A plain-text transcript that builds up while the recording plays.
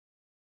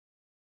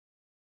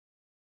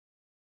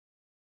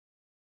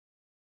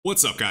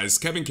What's up guys,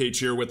 KEVINCAGE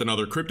here with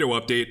another crypto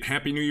update.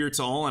 Happy New Year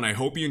to all, and I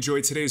hope you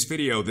enjoyed today's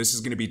video. This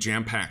is going to be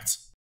jam-packed.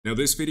 Now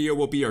this video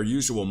will be our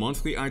usual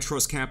monthly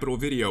iTrustCapital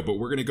video, but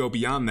we're going to go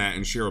beyond that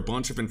and share a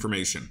bunch of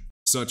information,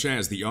 such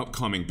as the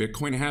upcoming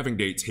Bitcoin halving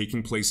date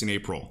taking place in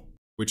April,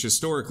 which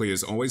historically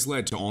has always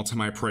led to all-time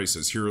high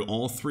prices. Here are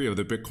all three of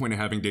the Bitcoin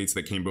halving dates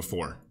that came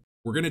before.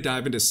 We're going to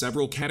dive into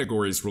several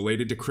categories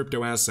related to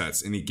crypto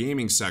assets in the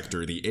gaming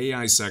sector, the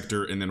AI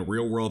sector, and then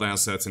real-world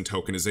assets and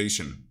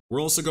tokenization.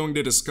 We're also going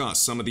to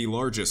discuss some of the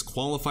largest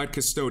qualified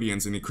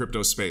custodians in the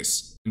crypto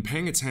space, and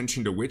paying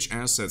attention to which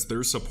assets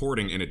they're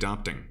supporting and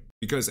adopting.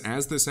 Because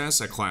as this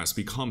asset class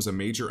becomes a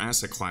major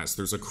asset class,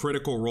 there's a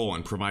critical role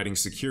in providing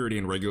security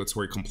and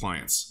regulatory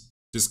compliance.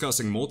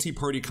 Discussing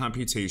multi-party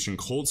computation,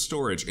 cold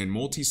storage, and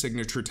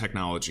multi-signature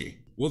technology.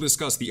 We'll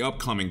discuss the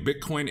upcoming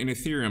Bitcoin and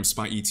Ethereum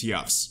spot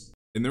ETFs.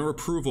 And their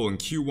approval in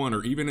Q1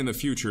 or even in the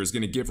future is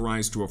going to give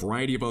rise to a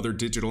variety of other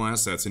digital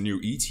assets and new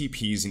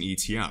ETPs and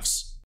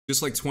ETFs.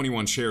 Just like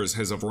 21 Shares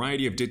has a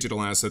variety of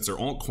digital assets or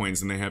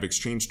altcoins, and they have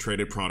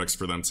exchange-traded products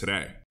for them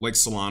today. Like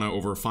Solana,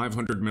 over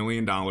 $500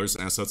 million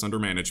assets under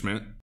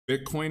management,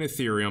 Bitcoin,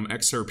 Ethereum,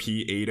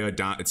 XRP, ADA,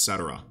 DOT,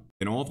 etc.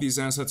 And all of these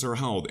assets are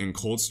held in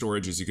cold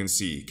storage, as you can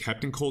see,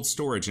 kept in cold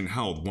storage and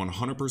held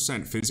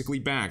 100% physically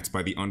backed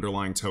by the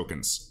underlying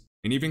tokens.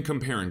 And even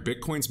comparing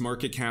Bitcoin's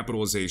market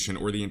capitalization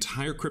or the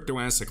entire crypto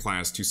asset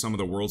class to some of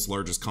the world's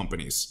largest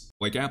companies.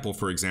 Like Apple,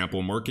 for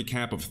example, market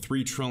cap of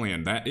 $3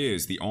 trillion, that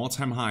is the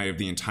all-time high of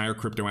the entire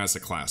crypto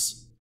asset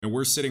class. And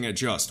we're sitting at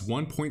just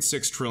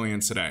 $1.6 trillion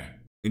today.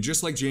 And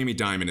just like Jamie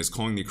Dimon is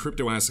calling the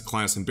crypto asset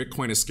class and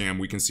Bitcoin a scam,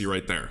 we can see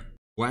right there.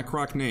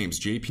 BlackRock names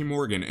JP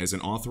Morgan as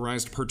an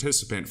authorized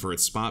participant for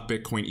its spot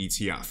Bitcoin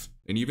ETF.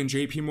 And even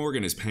JP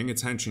Morgan is paying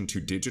attention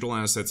to digital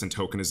assets and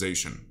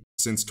tokenization.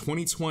 Since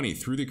 2020,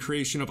 through the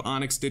creation of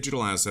Onyx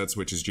Digital Assets,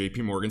 which is JP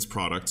Morgan's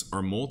product,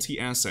 our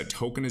multi-asset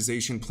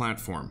tokenization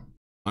platform,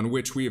 on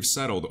which we have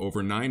settled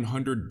over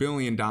 $900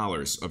 billion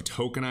of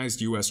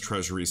tokenized US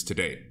Treasuries to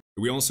date.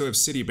 We also have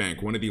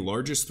Citibank, one of the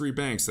largest three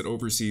banks that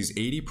oversees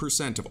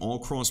 80% of all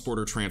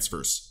cross-border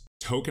transfers,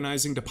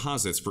 tokenizing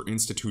deposits for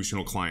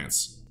institutional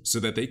clients, so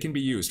that they can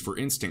be used for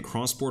instant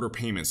cross-border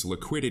payments,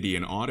 liquidity,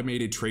 and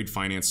automated trade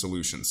finance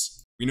solutions.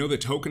 We know the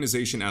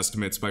tokenization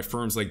estimates by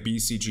firms like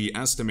BCG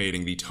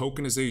estimating the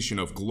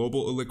tokenization of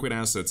global illiquid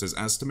assets is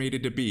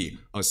estimated to be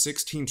a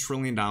 $16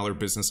 trillion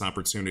business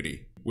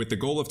opportunity. With the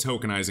goal of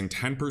tokenizing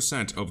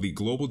 10% of the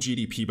global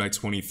GDP by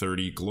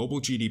 2030, global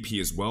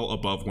GDP is well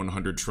above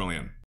 $100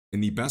 trillion.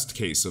 In the best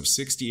case of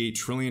 $68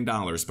 trillion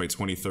by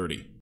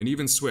 2030. And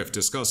even Swift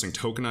discussing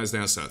tokenized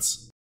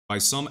assets. By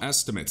some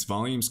estimates,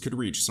 volumes could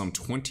reach some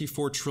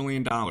 $24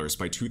 trillion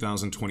by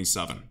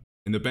 2027.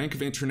 And the Bank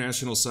of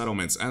International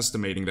Settlements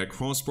estimating that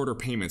cross-border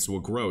payments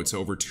will grow to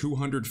over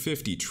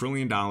 $250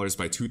 trillion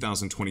by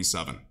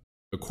 2027,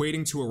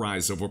 equating to a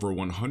rise of over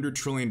 $100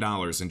 trillion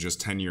in just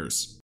 10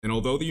 years. And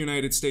although the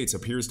United States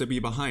appears to be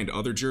behind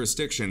other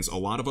jurisdictions, a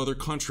lot of other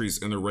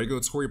countries and their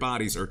regulatory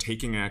bodies are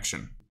taking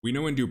action. We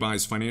know in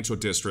Dubai's financial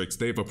district,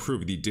 they've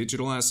approved the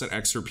digital asset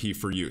XRP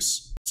for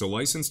use. So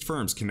licensed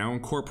firms can now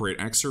incorporate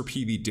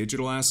XRP, the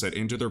digital asset,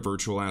 into their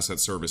virtual asset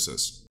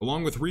services.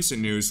 Along with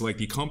recent news like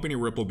the company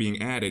Ripple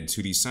being added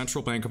to the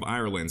Central Bank of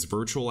Ireland's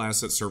Virtual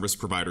Asset Service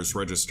Providers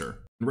Register.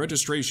 And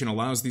registration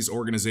allows these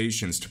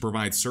organizations to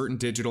provide certain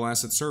digital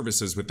asset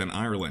services within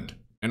Ireland.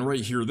 And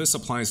right here, this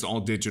applies to all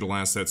digital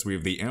assets. We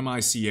have the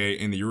MiCA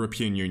in the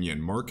European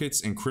Union,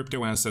 Markets and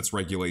Crypto Assets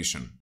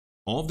Regulation.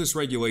 All of this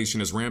regulation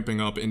is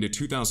ramping up into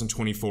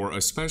 2024,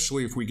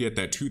 especially if we get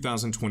that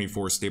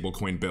 2024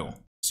 stablecoin bill.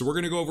 So we're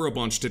going to go over a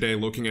bunch today,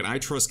 looking at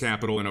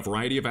iTrustCapital and a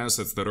variety of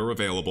assets that are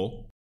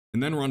available,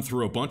 and then run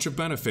through a bunch of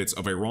benefits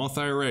of a Roth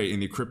IRA in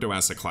the crypto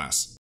asset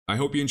class. I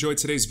hope you enjoyed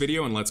today's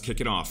video, and let's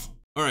kick it off.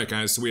 Alright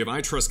guys, so we have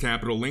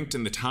iTrustCapital linked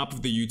in the top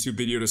of the YouTube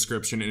video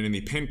description and in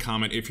the pinned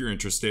comment if you're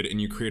interested, and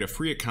you create a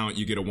free account,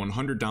 you get a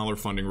 $100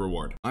 funding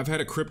reward. I've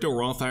had a crypto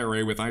Roth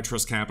IRA with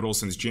iTrustCapital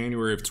since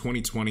January of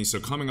 2020,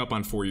 so coming up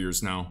on 4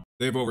 years now.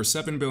 They have over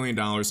 $7 billion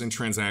in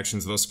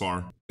transactions thus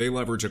far. They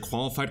leverage a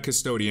qualified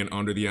custodian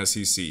under the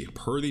SEC,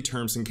 per the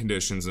terms and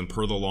conditions and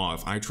per the law.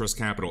 If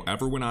iTrustCapital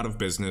ever went out of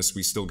business,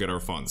 we still get our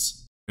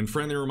funds. And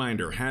friendly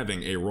reminder,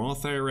 having a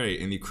Roth IRA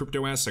in the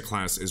crypto asset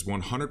class is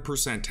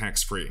 100%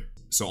 tax-free.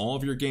 So all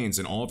of your gains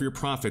and all of your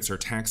profits are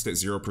taxed at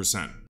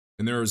 0%.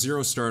 And there are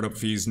zero startup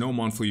fees, no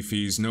monthly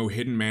fees, no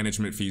hidden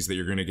management fees that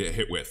you're going to get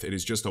hit with. It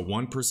is just a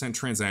 1%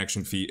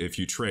 transaction fee if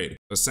you trade.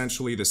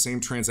 Essentially the same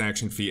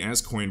transaction fee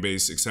as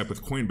Coinbase, except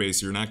with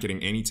Coinbase you're not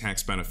getting any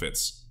tax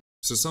benefits.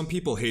 So some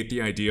people hate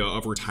the idea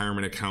of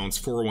retirement accounts,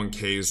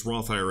 401ks,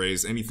 Roth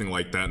IRAs, anything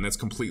like that, and that's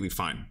completely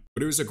fine.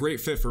 But it was a great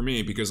fit for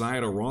me because I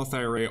had a Roth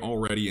IRA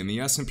already in the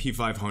S&P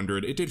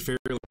 500. It did fairly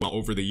well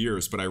over the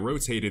years, but I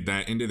rotated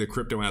that into the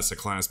crypto asset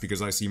class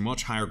because I see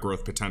much higher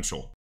growth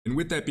potential. And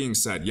with that being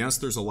said, yes,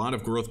 there's a lot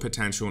of growth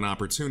potential and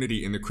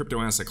opportunity in the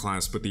crypto asset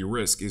class, but the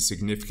risk is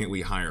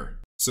significantly higher.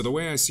 So the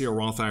way I see a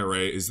Roth IRA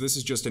is this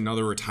is just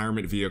another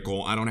retirement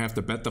vehicle. I don't have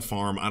to bet the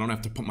farm, I don't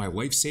have to put my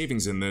life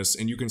savings in this,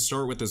 and you can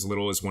start with as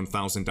little as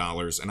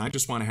 $1,000, and I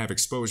just want to have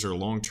exposure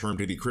long-term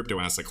to the crypto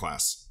asset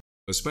class,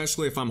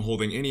 especially if I'm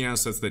holding any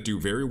assets that do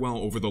very well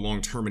over the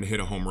long term and hit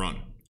a home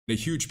run. The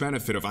huge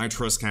benefit of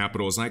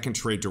iTrustCapital is I can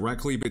trade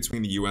directly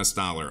between the US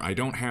dollar. I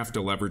don't have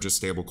to leverage a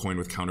stablecoin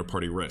with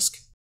counterparty risk.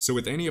 So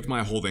with any of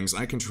my holdings,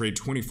 I can trade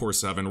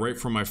 24/7 right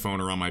from my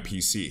phone or on my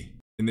PC.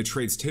 And the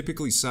trades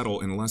typically settle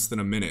in less than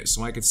a minute,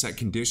 so I could set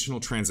conditional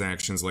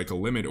transactions like a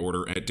limit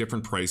order at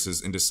different prices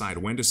and decide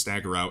when to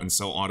stagger out and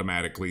sell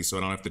automatically so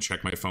I don't have to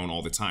check my phone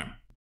all the time.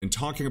 And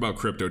talking about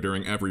crypto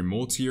during every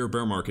multi-year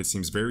bear market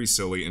seems very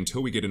silly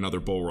until we get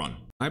another bull run.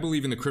 I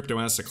believe in the crypto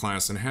asset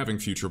class and having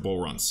future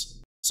bull runs.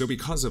 So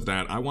because of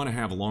that, I want to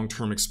have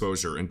long-term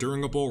exposure, and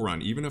during a bull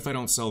run, even if I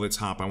don't sell the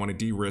top, I want to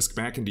de-risk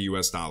back into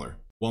US dollar,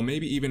 while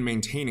maybe even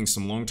maintaining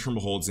some long-term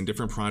holds in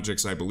different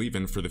projects I believe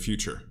in for the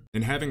future.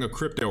 And having a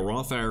crypto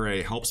Roth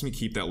IRA helps me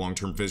keep that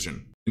long-term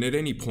vision. And at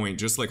any point,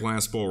 just like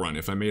last bull run,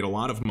 if I made a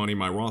lot of money,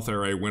 my Roth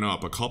IRA went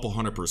up a couple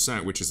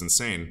 100%, which is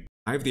insane,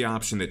 I have the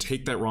option to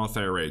take that Roth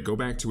IRA, go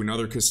back to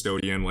another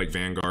custodian like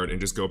Vanguard, and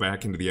just go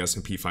back into the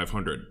S&P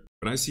 500.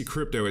 But I see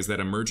crypto as that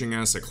emerging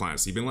asset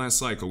class. Even last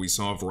cycle, we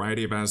saw a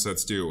variety of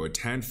assets do a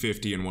 10,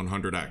 50, and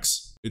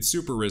 100x. It's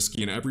super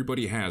risky, and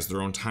everybody has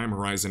their own time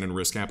horizon and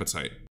risk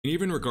appetite. And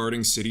even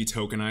regarding Citi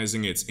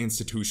tokenizing its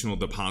institutional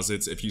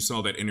deposits, if you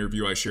saw that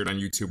interview I shared on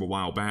YouTube a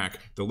while back,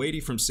 the lady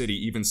from Citi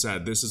even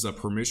said this is a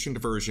permissioned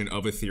version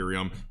of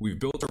Ethereum. We've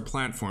built our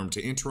platform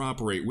to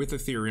interoperate with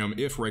Ethereum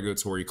if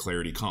regulatory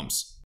clarity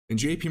comes. And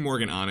JP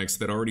Morgan Onyx,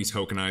 that already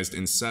tokenized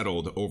and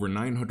settled over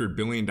 $900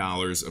 billion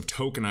of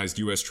tokenized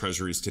US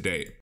treasuries to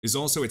date, is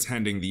also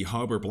attending the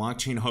Hub or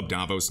Blockchain Hub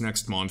Davos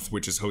next month,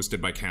 which is hosted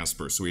by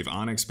CASPER. So we have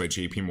Onyx by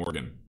JP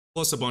Morgan,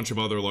 plus a bunch of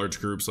other large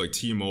groups like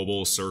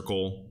T-Mobile,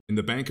 Circle, and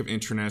the Bank of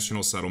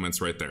International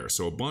Settlements right there.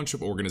 So a bunch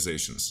of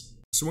organizations.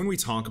 So when we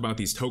talk about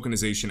these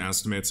tokenization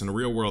estimates and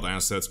real-world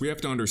assets, we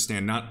have to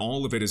understand not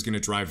all of it is going to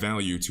drive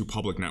value to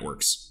public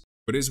networks.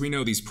 But as we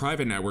know, these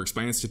private networks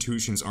by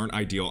institutions aren't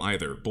ideal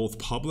either. Both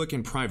public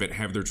and private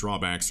have their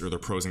drawbacks or their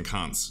pros and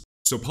cons.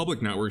 So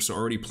public networks are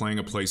already playing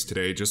a place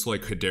today, just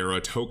like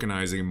Hedera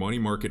tokenizing money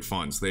market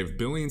funds. They have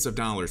billions of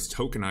dollars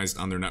tokenized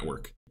on their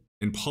network.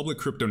 In public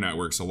crypto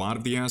networks, a lot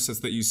of the assets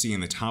that you see in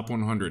the top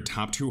 100,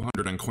 top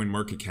 200 on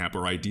CoinMarketCap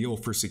are ideal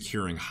for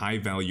securing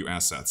high-value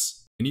assets.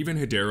 And even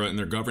Hedera and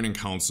their governing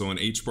council and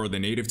HBAR, the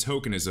native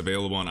token, is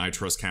available on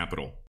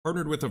iTrustCapital.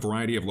 Partnered with a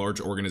variety of large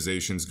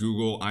organizations,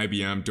 Google,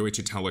 IBM,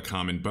 Deutsche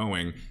Telekom, and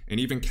Boeing, and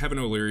even Kevin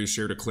O'Leary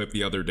shared a clip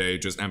the other day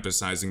just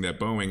emphasizing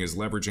that Boeing is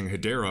leveraging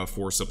Hedera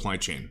for supply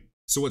chain.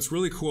 So what's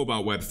really cool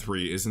about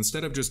Web3 is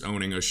instead of just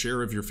owning a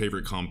share of your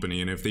favorite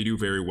company, and if they do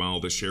very well,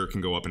 the share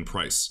can go up in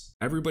price,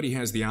 everybody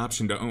has the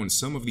option to own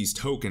some of these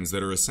tokens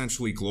that are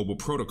essentially global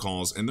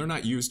protocols, and they're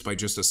not used by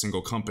just a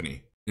single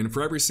company. And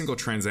for every single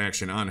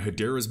transaction on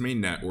Hedera's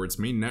mainnet or its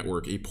main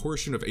network, a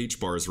portion of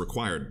HBAR is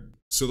required.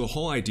 So the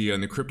whole idea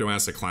in the crypto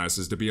asset class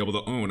is to be able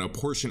to own a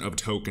portion of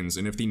tokens,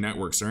 and if the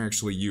networks are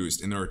actually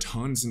used, and there are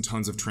tons and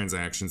tons of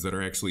transactions that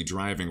are actually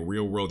driving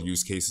real-world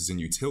use cases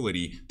and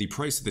utility, the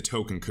price of the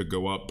token could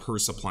go up per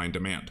supply and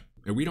demand.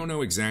 And we don't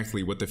know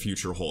exactly what the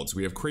future holds.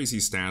 We have crazy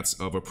stats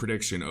of a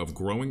prediction of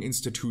growing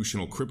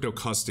institutional crypto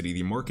custody.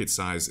 The market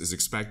size is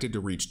expected to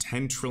reach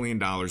 $10 trillion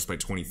by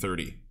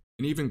 2030.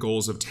 And even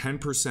goals of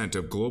 10%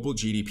 of global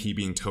GDP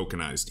being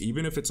tokenized.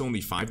 Even if it's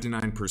only 5 to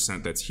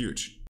 9%, that's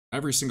huge.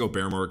 Every single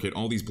bear market,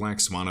 all these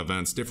black swan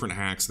events, different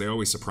hacks, they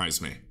always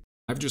surprise me.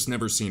 I've just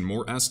never seen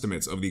more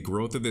estimates of the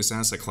growth of this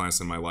asset class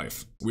in my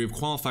life. We have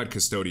qualified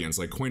custodians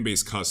like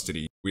Coinbase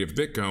Custody, we have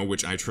BitGo,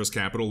 which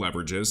iTrustCapital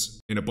leverages,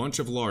 and a bunch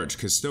of large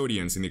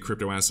custodians in the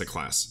crypto asset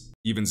class.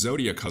 Even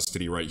Zodia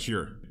Custody right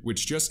here,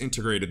 which just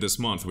integrated this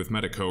month with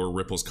Medico or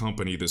Ripple's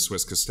company, the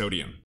Swiss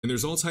custodian. And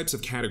there's all types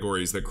of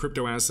categories that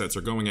crypto assets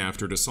are going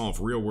after to solve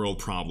real-world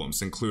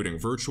problems, including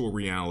virtual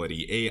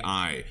reality,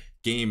 AI,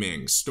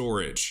 gaming,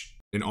 storage,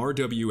 and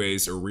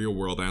RWAs or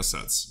real-world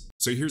assets.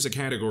 So here's a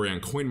category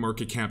on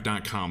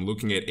CoinMarketCap.com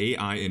looking at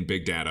AI and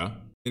big data.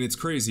 And it's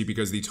crazy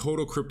because the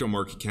total crypto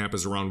market cap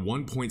is around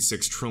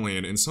 1.6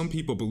 trillion, and some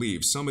people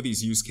believe some of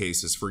these use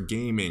cases for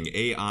gaming,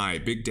 AI,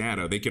 big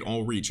data, they could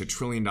all reach $1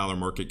 trillion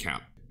market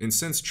cap. And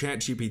since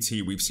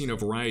ChatGPT, we've seen a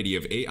variety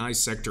of AI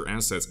sector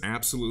assets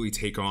absolutely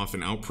take off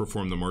and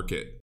outperform the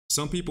market.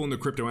 Some people in the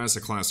crypto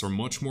asset class are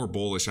much more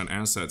bullish on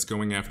assets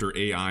going after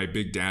AI,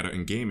 big data,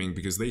 and gaming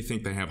because they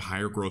think they have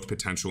higher growth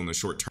potential in the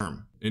short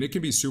term. And it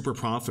can be super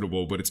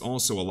profitable, but it's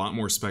also a lot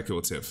more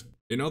speculative.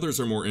 And others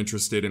are more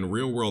interested in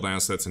real-world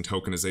assets and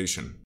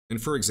tokenization.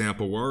 And for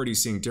example, we're already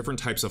seeing different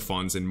types of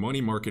funds and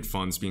money market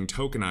funds being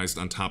tokenized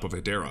on top of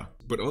Hedera.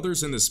 But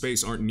others in this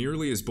space aren't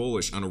nearly as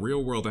bullish on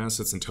real-world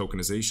assets and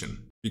tokenization,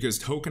 because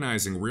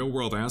tokenizing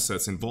real-world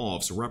assets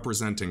involves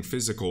representing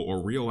physical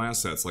or real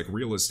assets like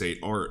real estate,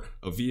 art,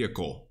 a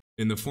vehicle,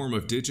 in the form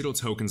of digital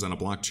tokens on a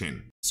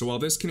blockchain. So while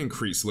this can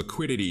increase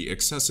liquidity,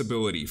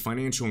 accessibility,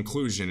 financial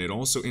inclusion, it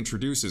also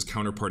introduces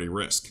counterparty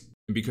risk.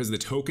 And because the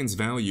token's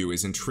value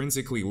is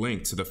intrinsically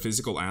linked to the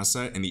physical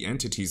asset and the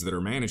entities that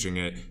are managing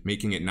it,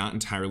 making it not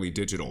entirely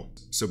digital.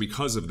 So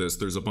because of this,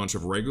 there's a bunch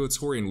of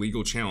regulatory and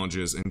legal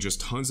challenges and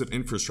just tons of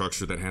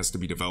infrastructure that has to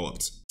be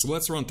developed. So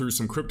let's run through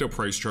some crypto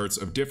price charts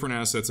of different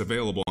assets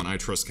available on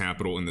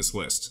iTrustCapital in this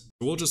list.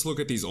 We'll just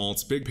look at these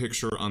alts big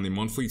picture on the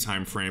monthly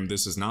time frame.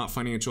 This is not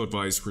financial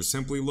advice. We're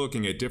simply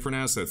looking at different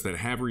assets that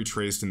have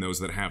retraced and those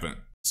that haven't.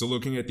 So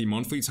looking at the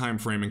monthly time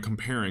frame and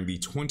comparing the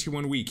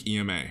 21-week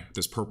EMA,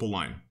 this purple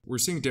line, we're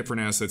seeing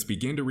different assets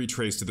begin to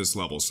retrace to this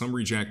level. Some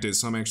reject it,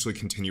 some actually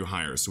continue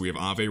higher. So we have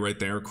Aave right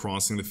there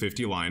crossing the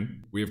 50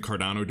 line. We have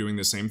Cardano doing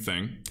the same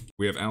thing.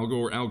 We have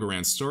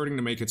Algorand starting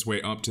to make its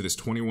way up to this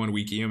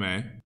 21-week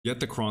EMA, yet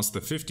to cross the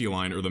 50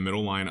 line or the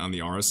middle line on the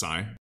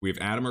RSI. We have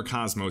Atom or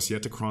Cosmos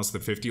yet to cross the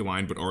 50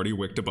 line but already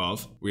wicked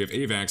above. We have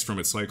AVAX from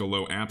its cycle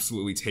low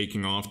absolutely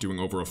taking off, doing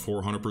over a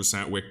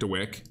 400% wick to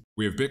wick.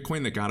 We have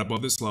Bitcoin that got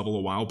above this level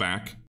a while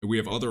back. And we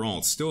have other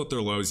alts still at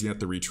their lows yet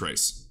to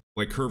retrace,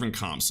 like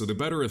KEVINCAGE. So the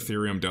better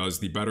Ethereum does,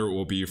 the better it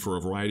will be for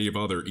a variety of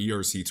other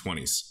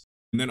ERC20s.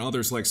 And then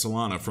others like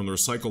Solana from their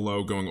cycle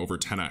low going over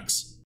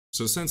 10x.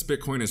 So since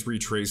Bitcoin has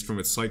retraced from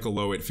its cycle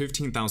low at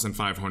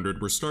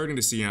 15,500, we're starting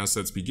to see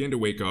assets begin to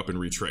wake up and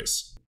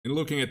retrace. And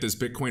looking at this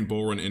Bitcoin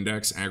Bull Run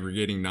Index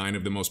aggregating 9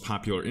 of the most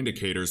popular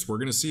indicators, we're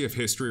going to see if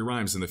history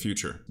rhymes in the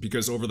future.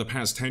 Because over the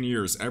past 10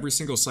 years, every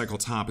single cycle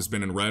top has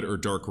been in red or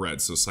dark red.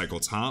 So cycle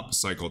top,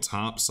 cycle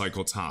top,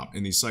 cycle top.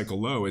 And the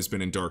cycle low has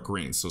been in dark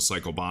green. So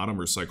cycle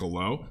bottom or cycle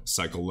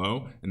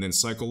low, and then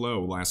cycle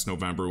low last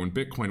November when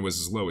Bitcoin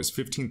was as low as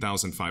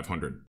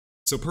 15,500.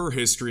 So per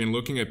history and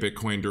looking at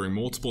Bitcoin during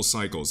multiple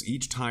cycles,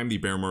 each time the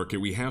bear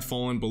market, we have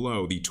fallen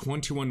below the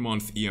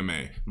 21-month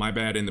EMA. My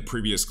bad, in the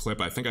previous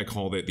clip, I think I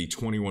called it the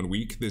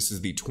 21-week. This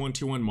is the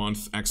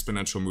 21-month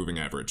exponential moving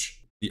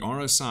average. The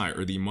RSI,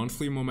 or the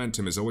monthly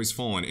momentum, has always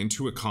fallen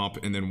into a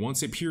cup, and then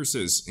once it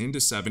pierces into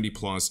 70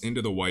 plus,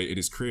 into the white, it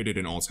has created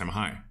an all-time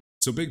high.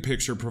 So big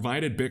picture,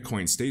 provided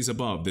Bitcoin stays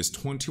above this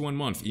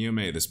 21-month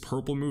EMA, this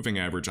purple moving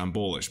average, I'm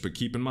bullish. But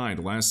keep in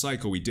mind, last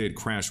cycle we did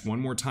crash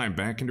one more time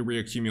back into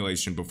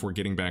reaccumulation before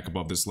getting back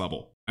above this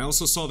level. I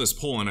also saw this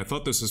poll and I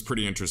thought this was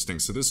pretty interesting.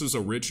 So this was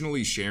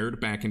originally shared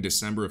back in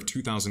December of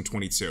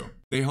 2022.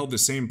 They held the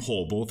same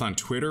poll both on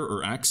Twitter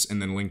or X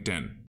and then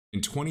LinkedIn.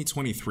 In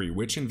 2023,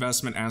 which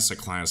investment asset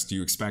class do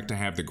you expect to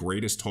have the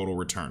greatest total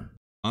return?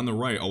 On the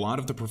right, a lot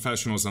of the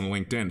professionals on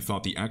LinkedIn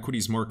thought the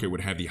equities market would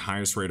have the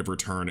highest rate of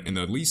return, and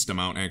the least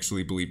amount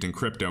actually believed in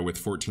crypto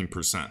with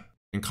 14%.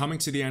 And coming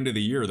to the end of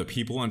the year, the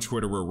people on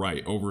Twitter were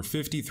right. Over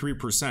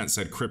 53%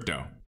 said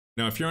crypto.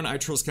 Now, if you're on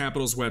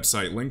iTrustCapital's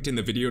website, linked in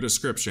the video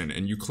description,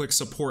 and you click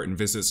support and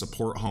visit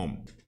support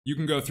home, you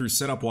can go through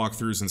setup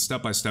walkthroughs and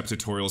step-by-step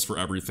tutorials for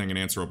everything and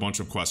answer a bunch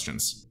of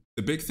questions.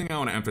 The big thing I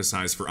want to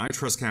emphasize for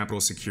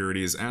iTrustCapital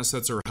security is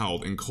assets are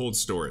held in cold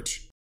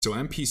storage. So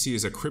MPC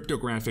is a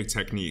cryptographic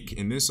technique,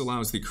 and this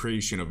allows the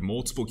creation of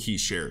multiple key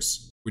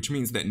shares, which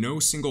means that no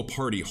single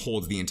party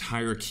holds the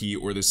entire key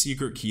or the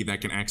secret key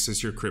that can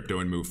access your crypto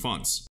and move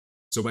funds.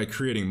 So by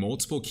creating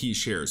multiple key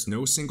shares,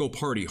 no single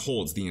party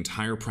holds the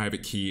entire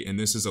private key, and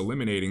this is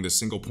eliminating the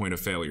single point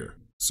of failure.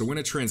 So when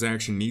a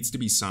transaction needs to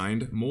be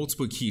signed,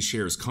 multiple key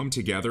shares come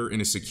together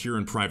in a secure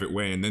and private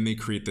way, and then they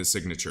create the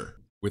signature,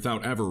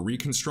 without ever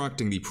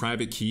reconstructing the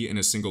private key in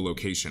a single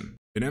location.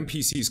 An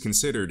MPC is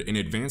considered an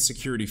advanced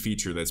security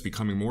feature that's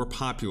becoming more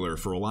popular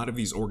for a lot of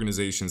these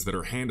organizations that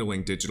are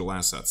handling digital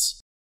assets.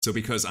 So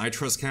because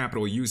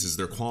iTrustCapital uses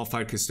their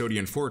qualified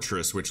custodian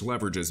Fortress, which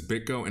leverages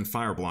BitGo and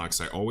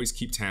Fireblocks, I always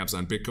keep tabs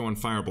on BitGo and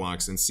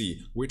Fireblocks and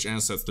see which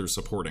assets they're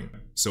supporting.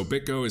 So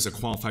BitGo is a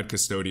qualified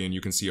custodian.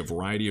 You can see a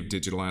variety of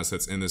digital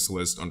assets in this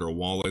list under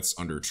wallets,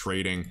 under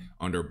trading,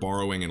 under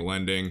borrowing and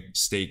lending,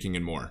 staking,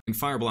 and more. And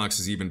Fireblocks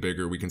is even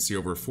bigger. We can see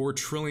over $4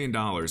 trillion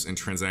in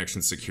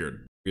transactions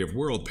secured. We have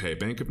WorldPay,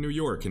 Bank of New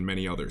York, and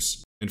many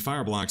others. And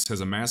Fireblocks has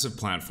a massive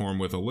platform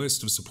with a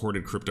list of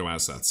supported crypto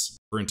assets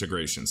for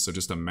integration, so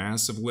just a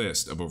massive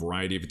list of a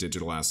variety of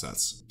digital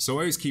assets. So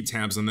I always keep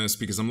tabs on this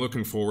because I'm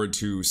looking forward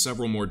to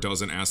several more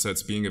dozen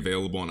assets being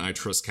available on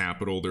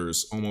iTrustCapital.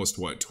 There's almost,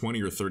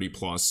 20 or 30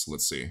 plus,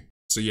 let's see.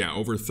 So yeah,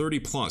 over 30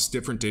 plus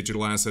different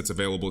digital assets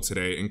available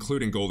today,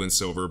 including gold and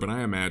silver, but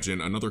I imagine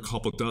another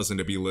couple dozen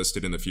to be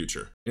listed in the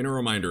future. And a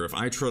reminder, if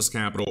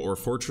iTrustCapital or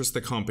Fortress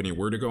the company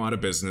were to go out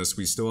of business,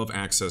 we still have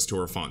access to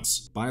our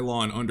funds. By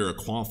law and under a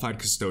qualified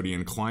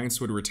custodian, clients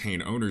would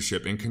retain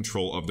ownership and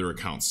control of their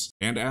accounts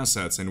and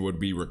assets and would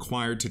be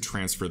required to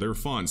transfer their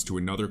funds to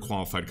another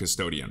qualified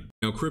custodian.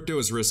 Now, crypto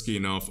is risky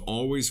enough.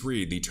 Always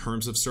read the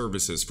terms of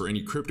services for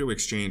any crypto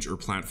exchange or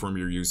platform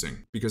you're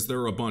using, because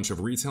there are a bunch of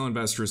retail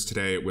investors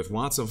today with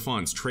lots of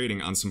funds trading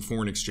on some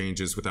foreign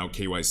exchanges without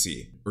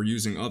KYC, or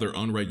using other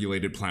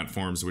unregulated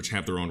platforms which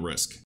have their own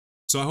risk.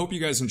 So I hope you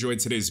guys enjoyed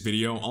today's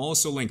video. I'll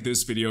also link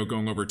this video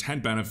going over 10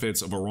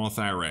 benefits of a Roth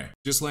IRA,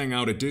 just laying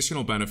out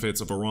additional benefits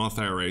of a Roth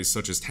IRA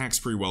such as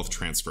tax-free wealth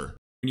transfer.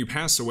 When you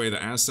pass away,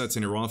 the assets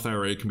in your Roth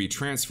IRA can be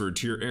transferred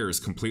to your heirs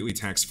completely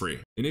tax-free.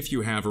 And if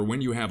you have, or when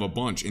you have a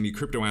bunch in the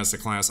crypto asset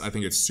class, I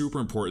think it's super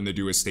important to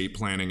do estate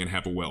planning and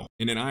have a will.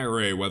 And an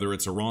IRA, whether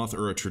it's a Roth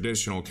or a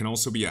traditional, can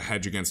also be a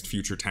hedge against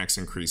future tax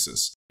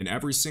increases. And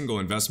every single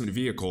investment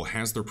vehicle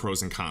has their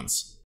pros and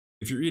cons.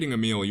 If you're eating a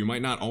meal, you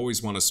might not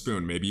always want a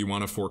spoon, maybe you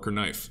want a fork or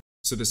knife.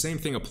 So the same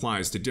thing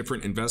applies to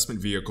different investment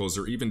vehicles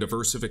or even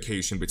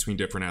diversification between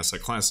different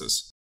asset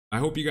classes. I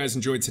hope you guys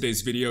enjoyed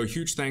today's video.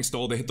 Huge thanks to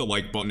all that hit the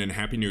like button and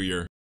Happy New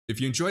Year. If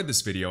you enjoyed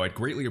this video, I'd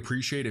greatly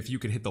appreciate if you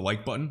could hit the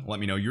like button,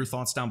 let me know your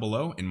thoughts down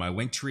below, and my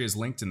link tree is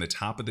linked in the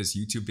top of this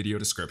YouTube video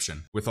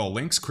description, with all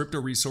links, crypto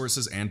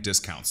resources, and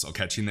discounts. I'll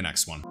catch you in the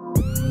next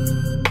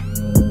one.